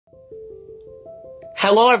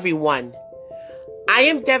Hello everyone, I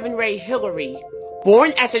am Devon Ray Hillary,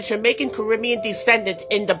 born as a Jamaican-Caribbean descendant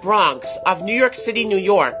in the Bronx of New York City, New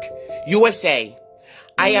York, USA.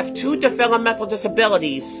 I have 2 developmental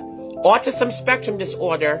disabilities, autism spectrum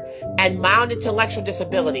disorder, and mild intellectual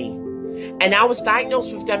disability, and I was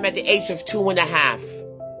diagnosed with them at the age of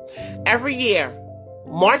 2.5. Every year,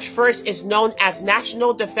 March 1st is known as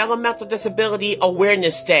National Developmental Disability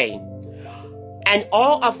Awareness Day, and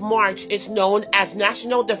all of March is known as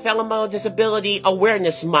National Developmental Disability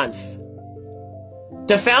Awareness Month.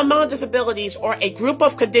 Developmental disabilities are a group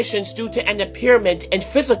of conditions due to an impairment in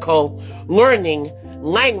physical, learning,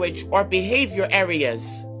 language, or behavior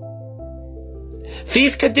areas.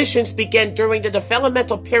 These conditions begin during the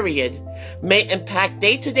developmental period, may impact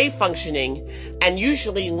day-to-day functioning, and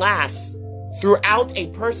usually last throughout a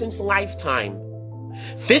person's lifetime.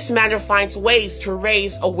 This matter finds ways to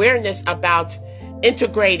raise awareness about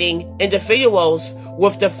integrating individuals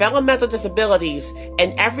with developmental disabilities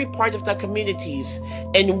in every part of the communities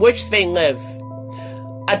in which they live.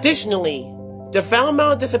 Additionally,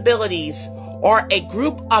 developmental disabilities are a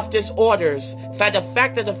group of disorders that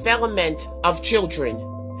affect the development of children.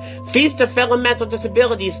 These developmental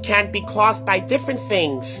disabilities can be caused by different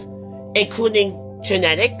things, including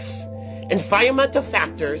genetics, environmental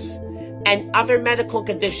factors, and other medical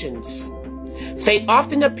conditions. They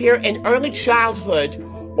often appear in early childhood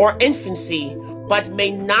or infancy, but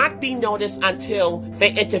may not be noticed until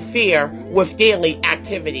they interfere with daily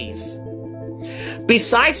activities.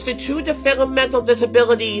 Besides the 2 developmental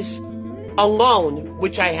disabilities alone,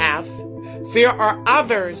 which I have, there are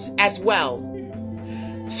others as well.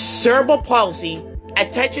 Cerebral palsy,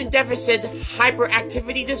 attention deficit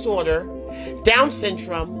hyperactivity disorder, Down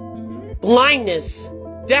syndrome, blindness,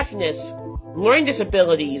 deafness, learning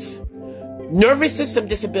disabilities, nervous system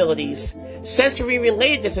disabilities,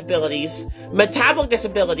 sensory-related disabilities, metabolic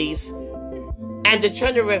disabilities, and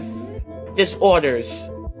degenerative disorders.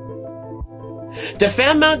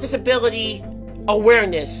 Developmental disability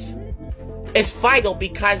awareness is vital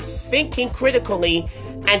because thinking critically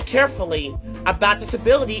and carefully about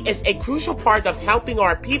disability is a crucial part of helping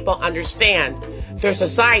our people understand their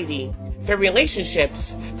society, their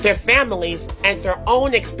relationships, their families, and their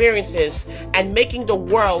own experiences, and making the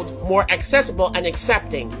world more accessible and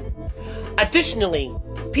accepting. Additionally,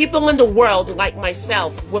 people in the world like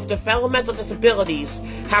myself with developmental disabilities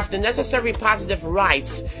have the necessary positive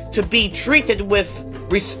rights to be treated with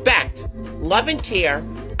respect, love and care,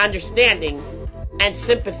 understanding, and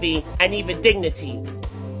sympathy, and even dignity.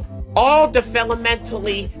 All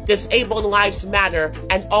developmentally disabled lives matter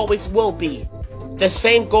and always will be. The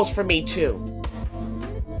same goes for me too.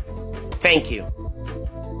 Thank you.